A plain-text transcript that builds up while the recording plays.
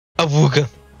Awooga.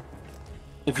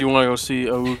 If you want to go see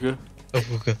Awooga.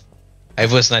 Awooga. Hey,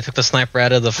 listen, I took the sniper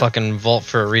out of the fucking vault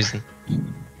for a reason.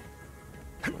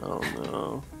 Oh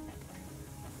no.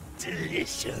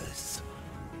 Delicious.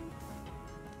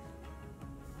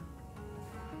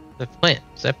 That plant.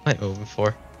 Is that plant moving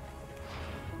for?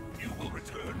 You will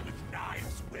return with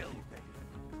knives well.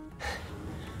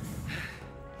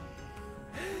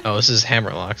 Oh, this is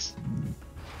Hammerlocks.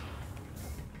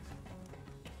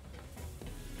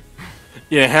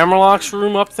 Yeah, Hammerlock's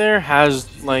room up there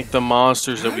has like the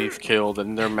monsters that we've killed,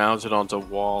 and they're mounted onto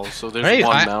walls. So there's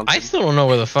one mounted. I still don't know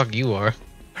where the fuck you are.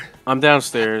 I'm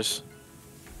downstairs.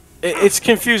 It's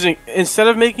confusing. Instead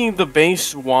of making the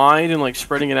base wide and like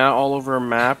spreading it out all over a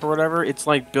map or whatever, it's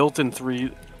like built in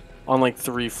on like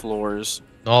 3 floors.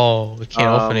 Oh, we can't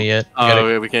open it yet.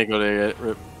 Yeah, we can't go there yet.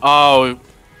 Rip. Oh,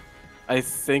 I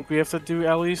think we have to do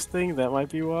Ellie's thing. That might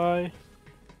be why.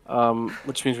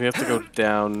 Which means we have to go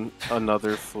down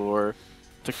another floor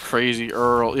to Crazy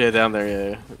Earl. Yeah, down there.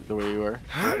 Yeah, the way you are.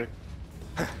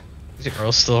 Is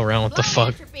Earl still around? What the fuck?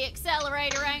 Entropy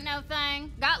accelerator ain't no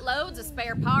thing. Got loads of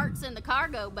spare parts in the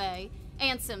cargo bay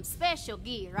and some special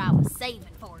gear I was saving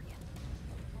for you.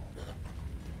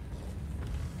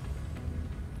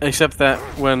 Except that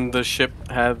when the ship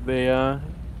had the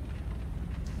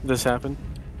this happened.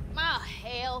 Oh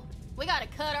hell, we gotta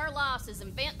cut our losses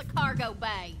and vent the cargo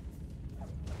bay.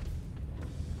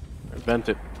 Vent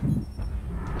it.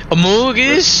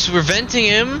 Amogus, we're venting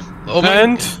him. Oh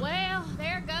Vent. Well,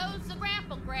 there goes the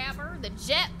grapple grabber, the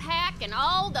jetpack, and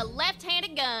all the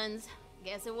left-handed guns.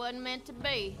 Guess it wasn't meant to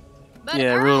be. But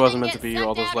Yeah, it really wasn't meant to be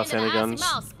all those left-handed guns.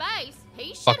 Fuck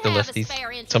the lefties.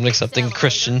 Something accepting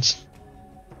Christians.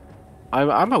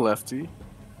 I'm a lefty.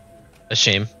 A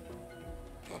shame.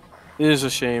 It is a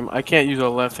shame. I can't use a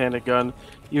left-handed gun,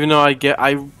 even though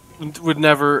I would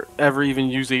never ever even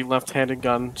use a left-handed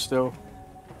gun. Still,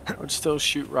 I would still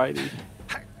shoot righty.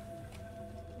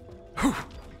 Earl,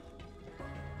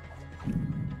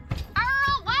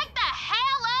 wake the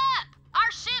hell up!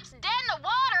 Our ship's dead in the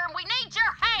water and we need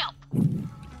your help!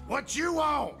 What you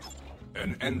want?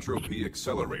 An entropy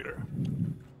accelerator.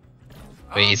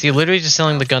 Wait, is he literally just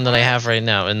selling the gun that I have right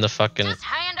now in the fucking... Just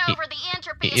hand over the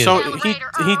entropy So accelerator,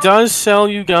 he Earl. does sell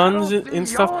you guns and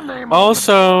stuff.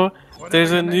 Also,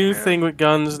 there's a new thing with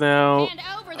guns now Hand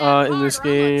over that in this card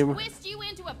or I'm gonna game. twist you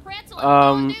into a pretzel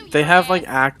and fondue They your have like ass.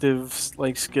 active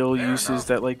like skill uses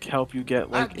that like help you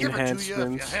get like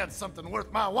enhancements. Something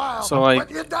worth my while. So like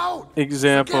But you don't.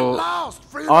 example,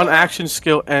 on action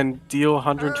skill and deal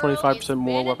 125%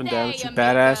 more weapon damage to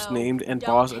badass, named, and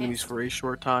boss enemies for a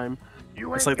short time.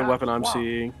 It's like the weapon I'm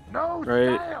seeing,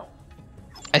 right?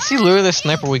 I see literally the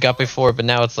sniper we got before, but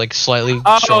now it's like slightly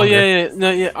stronger. Oh yeah.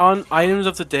 No, yeah. On items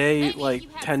of the day, like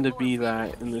tend to be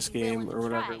that in this game or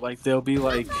whatever. Like they'll be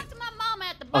like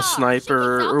a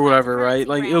sniper or whatever, right?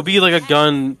 Like it'll be like a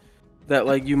gun that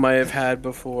like you might have had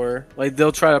before. Like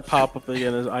they'll try to pop up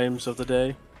again as items of the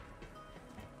day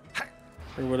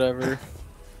or whatever.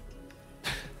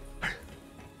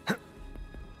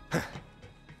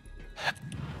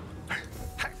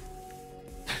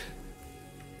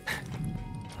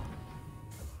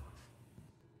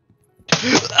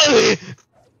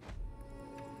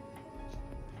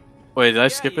 Wait, did I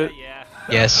skip it?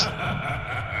 Yes.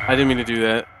 I didn't mean to do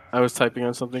that. I was typing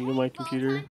on something in my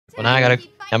computer. Well, now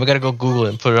we gotta go Google it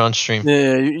and put it on stream.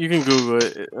 Yeah, you can Google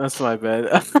it. That's my bad.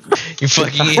 You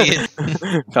fucking idiot.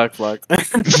 Cock blocked. You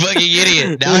fucking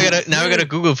idiot. Now we gotta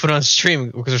Google it, put it on stream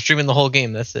because we're streaming the whole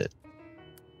game. That's it.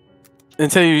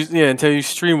 Until you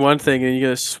stream one thing and you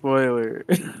get a spoiler.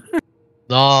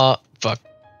 No, fuck.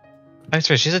 I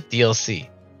swear she's a DLC.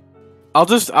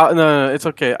 No, it's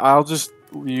okay. I'll just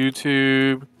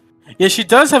YouTube. Yeah, she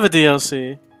does have a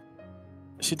DLC.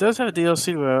 She does have a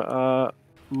DLC with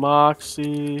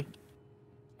Moxie,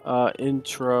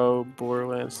 intro,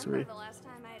 BlubberLands 3.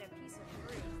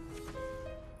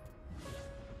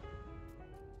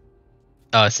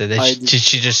 Oh, so that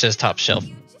she just says top shelf.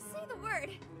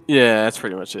 Yeah, that's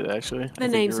pretty much it, actually. The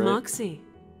name's Moxie.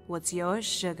 What's yours,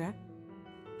 sugar?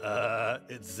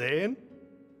 It's Zane.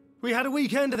 We had a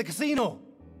weekend at the casino.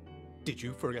 Did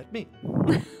you forget me?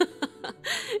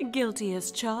 Guilty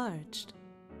as charged.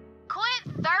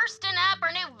 Quit thirsting up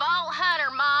our new Vault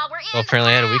Hunter, Ma. We're in Well,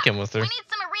 apparently I had a the weekend with her. We need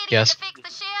some iridium Yes. to fix the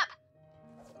ship.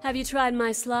 Have you tried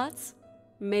my slots?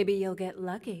 Maybe you'll get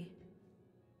lucky.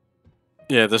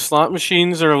 Yeah, the slot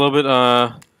machines are a little bit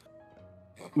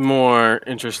more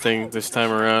interesting this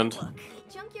time around,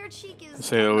 Junkyard chic is to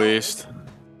say the least.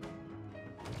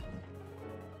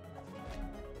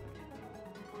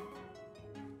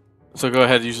 So go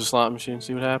ahead, use the slot machine,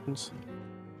 see what happens.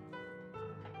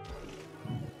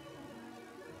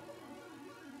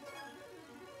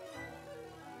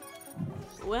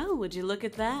 Well, would you look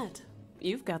at that?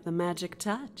 You've got the magic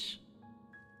touch.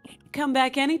 Come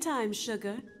back anytime,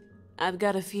 sugar. I've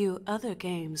got a few other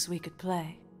games we could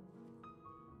play.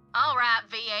 All right,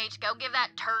 VH, go give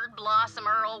that turd Blossom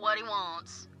Earl what he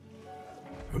wants.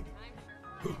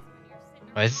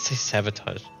 Why does it say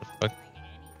sabotage? What the fuck?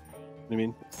 I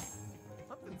mean,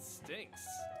 Something stinks.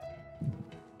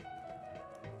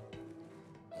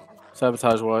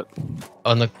 sabotage what?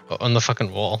 On the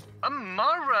fucking wall.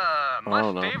 Amara, I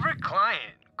don't know. my favorite client.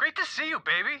 Great to see you,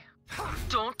 baby.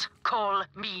 Don't call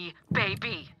me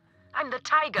baby. I'm the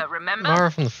tiger, remember? Mara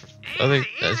from the other. Easy,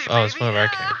 Oh, it's baby. one of our Yeah,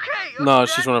 characters. okay, No,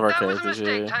 okay, she's one of our that characters, was a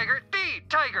mistake, yeah. Tiger.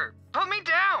 Tiger, put me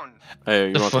down. Hey,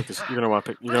 you The want to fuck? pick this? You're gonna want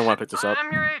to pick. You're gonna want to pick this up.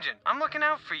 I'm your agent. I'm looking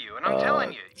out for you, and I'm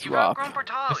telling you, you've drop. outgrown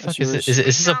Portali. Fuck is it? Is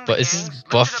this a Down the is this gangs,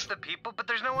 buff? lifted up the people, but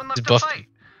there's no one left Is to buff? fight.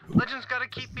 Legends gotta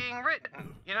keep being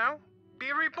written, you know?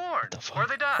 Be reborn, the fuck? or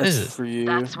they die. What is That's it? for you.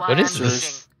 That's why What is I'm this?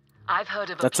 leaving. I've heard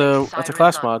of That's place a sirens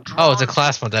class are mod. Oh, it's a drawn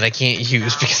class mod that I can't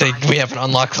use because we haven't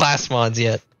unlocked class mods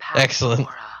yet. Excellent.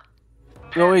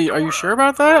 No, wait, are you sure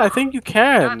about that? I think you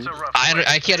can. That's a rough I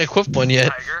place. can't equip one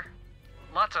yet. Tiger.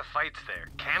 Lots of fights there.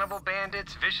 Cannibal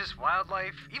bandits, vicious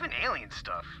wildlife, even alien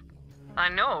stuff. I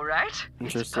know, right?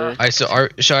 Interesting. Alright, so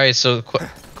so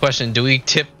question: Do we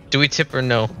tip or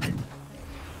no?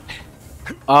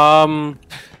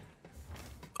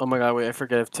 Oh my god, wait, I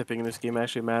forget if tipping in this game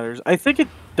actually matters. I think it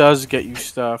does get you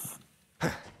stuff.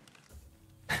 Oh,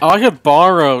 I could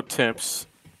borrow tips.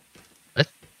 What?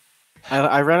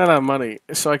 I ran out of money,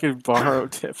 so I could borrow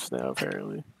tips now,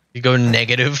 apparently. You go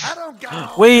negative. I don't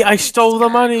got Wait, I stole the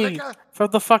money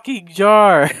from the fucking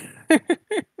jar.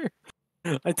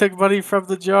 I took money from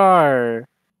the jar.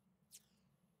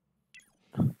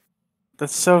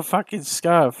 That's so fucking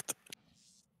scuffed.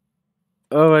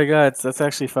 Oh my god, that's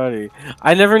actually funny.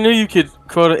 I never knew you could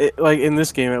quote it, like in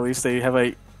this game at least they have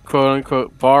like quote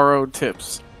unquote borrowed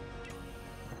tips.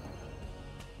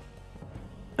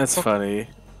 That's funny.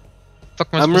 Fuck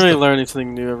am I I'm supposed really to- learning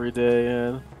something new every day,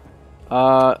 man.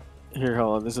 Here,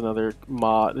 hold on. There's another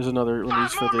mod. There's another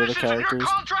release for the other characters.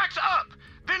 contract's up.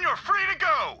 Then you're free to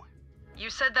go. You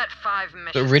said that 5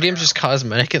 missions. So Iridium's just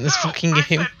cosmetic in this fucking I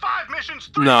game. said 5 missions,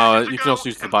 3 No, missions you can ago, also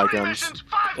use the and buy 3 guns missions,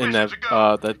 5 in that missions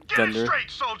ago. that Get vendor. it straight,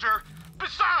 soldier.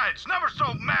 Besides, never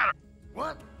so matter.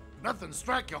 What? Nothing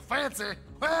strike your fancy?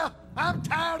 Well, I'm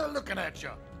tired of looking at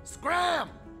you. Scram!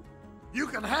 You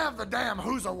can have the damn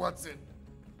who's-a what's it.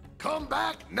 Come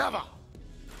back, never.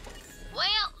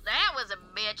 Well, that was a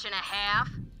bitch and a half.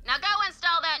 Now go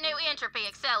install that new entropy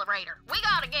accelerator. We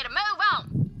gotta get a move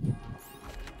on.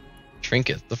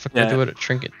 Trinket. The fuck do I Yeah. do with a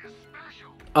trinket?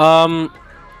 Oh,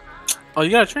 you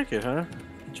got a trinket, huh?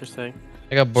 Interesting.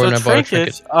 I got bored and I bought a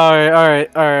trinket. trinkets.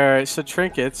 Alright. So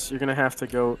trinkets, you're gonna have to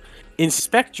go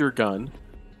inspect your gun.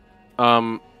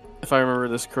 If I remember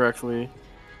this correctly.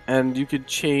 And you could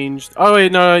change. Oh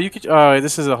wait, no, you could. Oh, wait,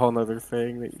 this is a whole nother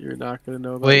thing that you're not gonna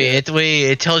know about. yet.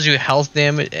 It tells you health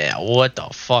damage. Yeah, what the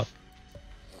fuck?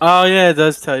 Oh yeah, it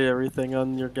does tell you everything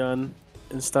on your gun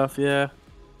and stuff. Yeah.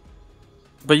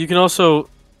 But you can also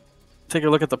take a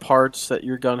look at the parts that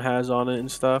your gun has on it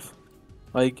and stuff.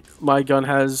 Like my gun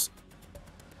has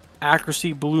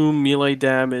accuracy, bloom, melee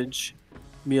damage,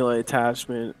 melee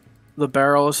attachment. The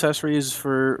barrel accessory is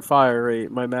for fire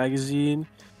rate. My magazine,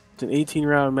 it's an 18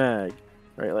 round mag.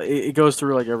 Right, like it goes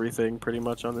through like everything pretty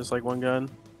much on this like one gun.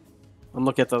 I'm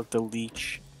looking at the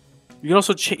leech. You can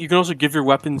also give your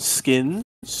weapon skins.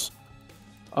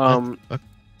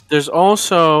 There's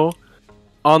also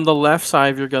on the left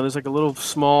side of your gun. There's like a little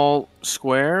small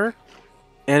square,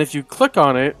 and if you click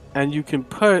on it, and you can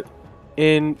put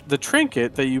in the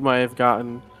trinket that you might have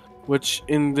gotten, which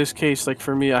in this case, like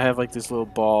for me, I have like this little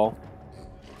ball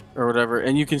or whatever,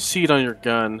 and you can see it on your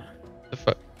gun. The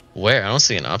fuck? Where? I don't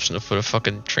see an option to put a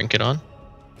fucking trinket on.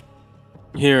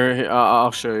 Here,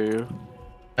 I'll show you.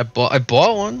 I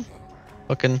bought one.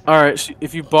 Fucking. All right, so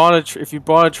if you bought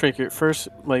a trinket, first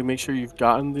like make sure you've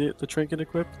gotten the trinket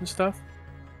equipped and stuff,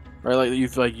 right? Like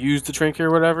you've like used the trinket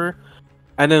or whatever,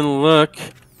 and then look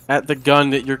at the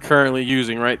gun that you're currently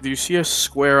using. Right? Do you see a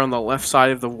square on the left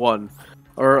side of the one,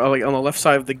 or like on the left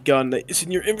side of the gun that is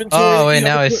in your inventory? Oh wait, You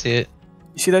now I have to see it.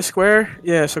 You see that square?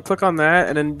 Yeah. So click on that,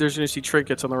 and then there's gonna see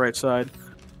trinkets on the right side,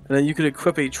 and then you can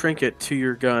equip a trinket to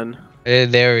your gun.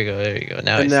 There we go. There you go.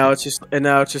 Now And now it's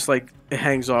just like it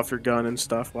hangs off your gun and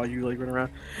stuff while you like run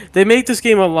around. They make this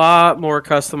game a lot more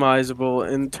customizable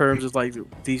in terms of like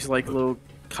these like little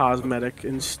cosmetic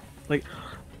and like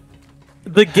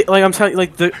I'm telling you,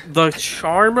 like the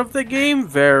charm of the game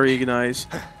very nice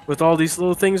with all these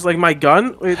little things. Like my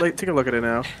gun, wait, like take a look at it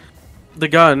now. The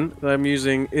gun that I'm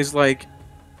using is like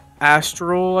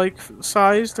astral like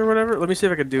sized or whatever. Let me see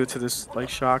if I can do it to this like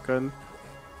shotgun.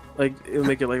 Like it'll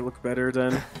make it like look better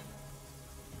then.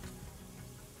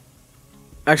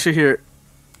 Actually, here,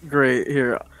 great.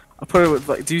 Here, I'll put it with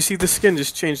like. Do you see the skin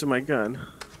just changed to my gun?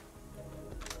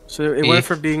 So it went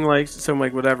from being like some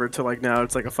like whatever to like now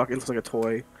it's like a fucking. It looks like a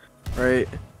toy, right?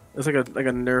 It's like a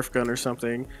Nerf gun or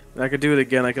something. And I could do it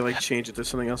again. I could like change it to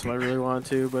something else if I really want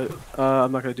to, but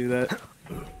I'm not gonna do that.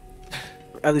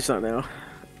 At least not now.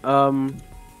 And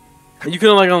you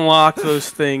can like unlock those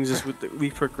things as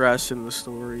we progress in the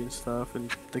story and stuff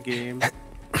and the game.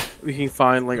 We can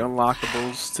find like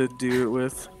unlockables to do it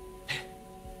with.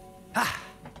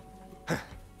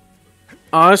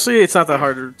 Honestly, it's not that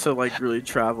hard to like really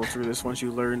travel through this once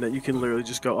you learn that you can literally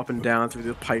just go up and down through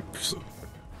the pipes,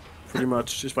 pretty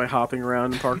much just by hopping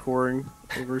around and parkouring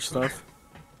over stuff.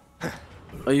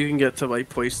 You can get to like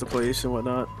place to place and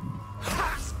whatnot.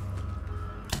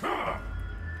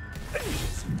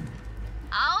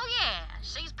 Oh yeah,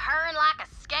 she's purring like a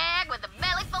skag with a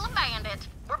belly full of bandits.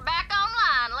 We're back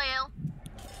online, Lil.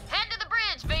 Head to the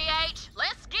bridge, VH.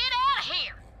 Let's get out of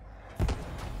here.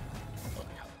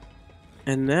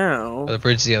 And now... Oh, the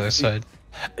bridge's the other side.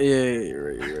 Yeah,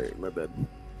 you're right, my bad.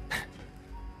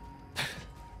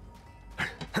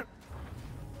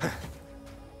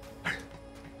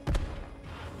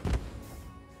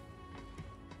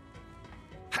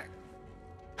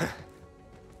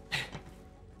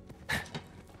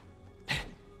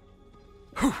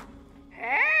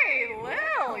 Hey,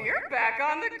 Lil, you're back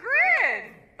on the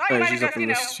grid. Oh,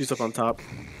 she's up on top.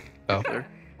 Oh. There.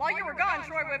 While you were gone,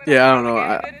 Troy whipped Yeah, I up don't know.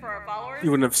 propaganda for our followers.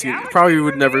 You wouldn't have seen. Yeah, Probably good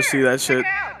would for never you. see that Check shit. it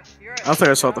out. You're I don't think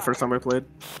I saw it the first time I played.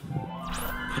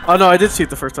 Oh no, I did see it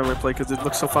the first time I played because it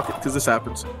looks so fucking. Because this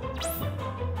happens.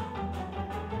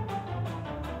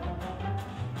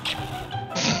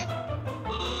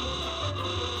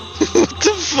 What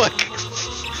the fuck?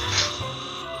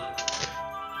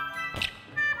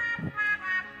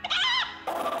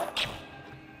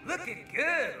 Looking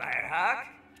good, Lighthawk.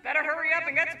 Better hurry up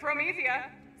and get to Promethea.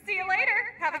 See you later.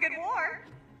 Have a good war.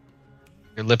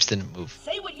 Your lips didn't move.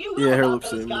 Say what you Yeah, will her about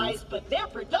lips those didn't guys, but their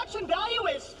production value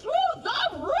is through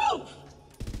the roof!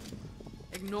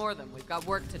 Ignore them. We've got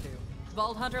work to do.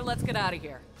 Vault Hunter, let's get out of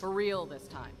here. For real this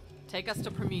time. Take us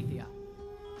to Promethea.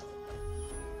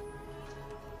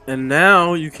 And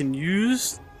now you can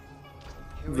use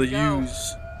the go.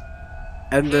 use,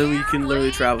 and then we can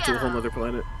literally travel to a whole other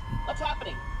planet. What's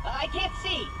happening? I can't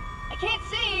see! I can't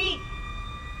see!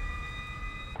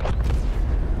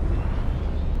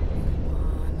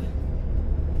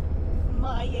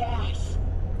 My ass!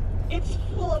 It's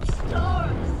full of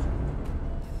stars!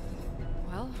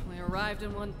 Well, we arrived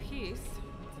in one piece.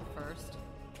 That's a first.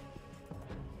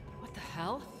 What the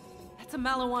hell? That's a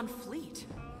Malawan fleet.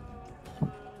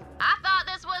 I thought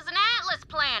this was an Atlas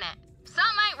planet.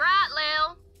 Something ain't right,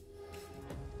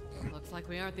 Lil. Looks like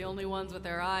we aren't the only ones with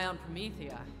their eye on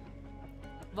Promethea.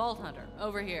 Vault Hunter,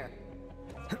 over here.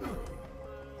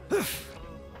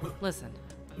 Listen,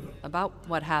 about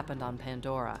what happened on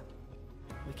Pandora.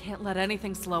 We can't let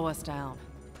anything slow us down.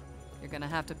 You're gonna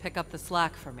have to pick up the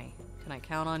slack for me. Can I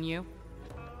count on you?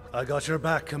 I got your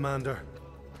back, Commander.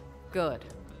 Good.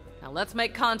 Now let's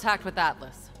make contact with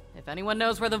Atlas. If anyone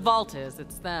knows where the vault is,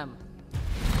 it's them.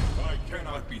 I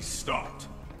cannot be stopped.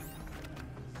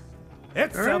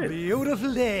 It's a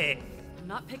beautiful day. I'm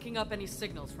not picking up any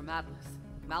signals from Atlas.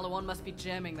 Malawan must be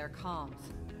jamming their comms.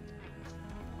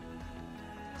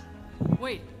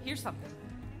 Wait, here's something.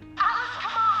 Atlas,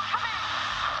 come on, come in.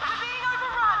 We're being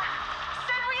overrun.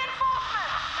 Send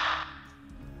reinforcements.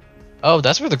 Oh,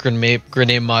 that's where the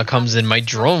grenade mod comes in. My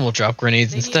drone will drop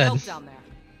grenades They instead. need help down there.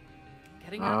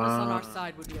 Getting Atlas on our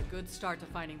side would be a good start to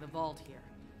finding the vault here.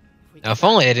 Now, if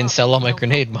only I didn't sell all my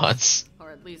grenade mods.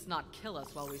 Or at least not kill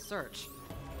us while we search.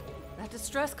 That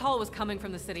distress call was coming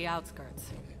from the city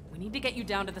outskirts. We need to get you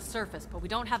down to the surface, but we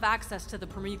don't have access to the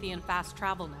Promethean fast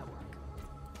travel network.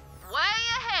 Way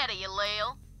ahead of you,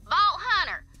 Lil. Vault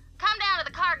Hunter, come down to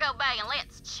the cargo bay and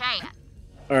let's chat.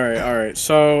 Alright,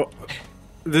 so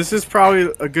this is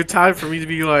probably a good time for me to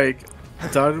be like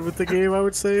done with the game, I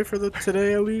would say, for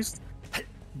today at least.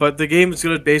 But the game is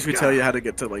gonna basically tell you how to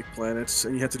get to like planets,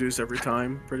 and you have to do this every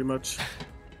time, pretty much.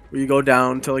 Where you go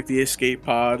down to like the escape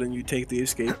pod, and you take the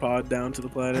escape pod down to the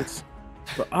planets.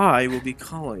 But I will be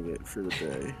calling it for the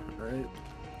day, alright?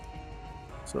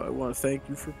 So I want to thank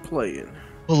you for playing.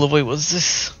 Well, wait, what's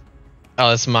this? Oh,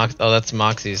 that's that's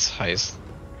Moxie's heist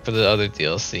for the other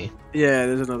DLC. Yeah,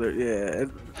 there's another. Yeah,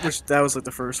 that was like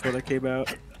the first one that came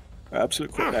out.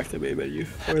 Absolute quick activate menu.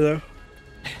 Where though?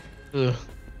 Ugh.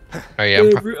 Oh yeah,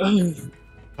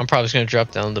 I'm probably just gonna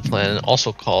drop down the plan and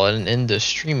also call it and end the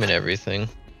stream and everything.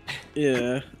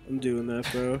 Yeah, I'm doing that,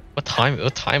 bro. What time?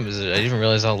 What time is it? I didn't even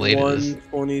realize how late it is.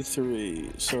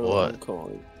 1:23. So What? I'm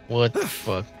calling. What the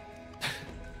fuck?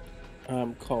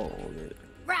 I'm calling it.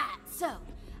 Right, so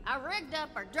I rigged up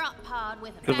our drop pod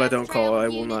with a Because if I don't fast call, travel I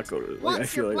will unit. not go to. Like, I Once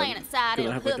feel you're like I'm planet side, gonna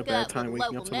it'll have like a hook bad up time with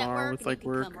waking local up tomorrow network with and like you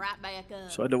can work. come right back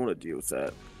up. So I don't want to deal with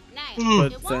that. Now,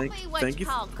 But it won't be what thank you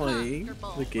call for playing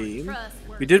comfortable the or game.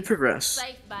 trustworthy We did or progress,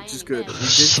 safe by which is any good. We measure. did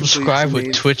Subscribe complete with the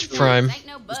main Twitch story. Prime. Ain't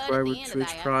no bud at Subscribe the with end of Twitch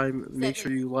that. Prime. Make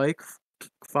sure you like,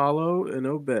 follow, and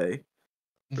obey.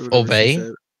 Or whatever she Obey?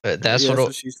 said. That's Yeah, what.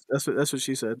 that's what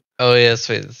she said. Oh yes,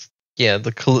 wait. Yeah,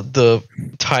 the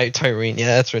Tyrene. Yeah,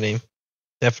 that's her name.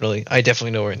 Definitely, I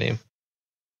definitely know her name.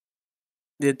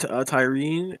 Yeah,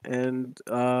 Tyrene and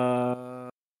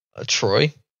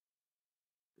Troy.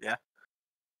 yeah,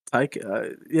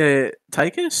 yeah,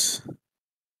 Tychus.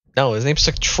 No, his name's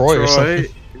like Troy or something.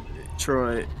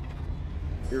 Troy.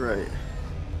 You're right.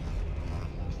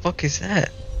 The fuck is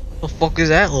that? The fuck is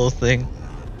that little thing?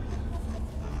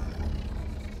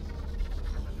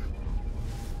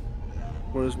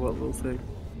 What is what little thing?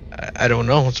 I don't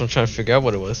know. So I'm trying to figure out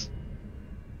what it was.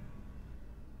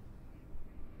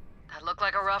 That looked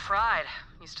like a rough ride.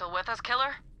 You still with us,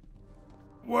 killer?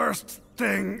 Worst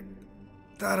thing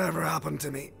that ever happened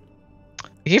to me.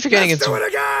 I keep forgetting Let's it's. do it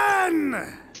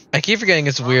again! I keep forgetting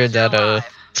it's weird that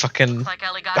fucking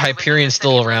Hyperion's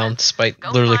still around despite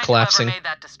literally collapsing. Made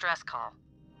that distress call.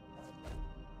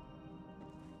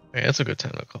 Yeah, that's a good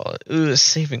time to call it. Ooh,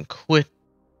 save and quit.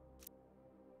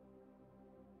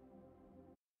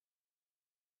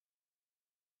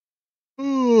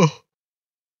 Ooh.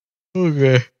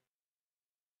 Okay.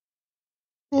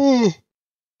 Ooh.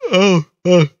 Oh.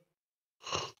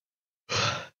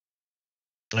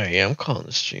 Alright, yeah, I'm calling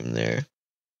the stream there.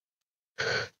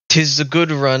 'Tis a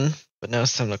good run, but now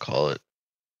it's time to call it.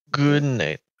 Good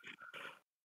night.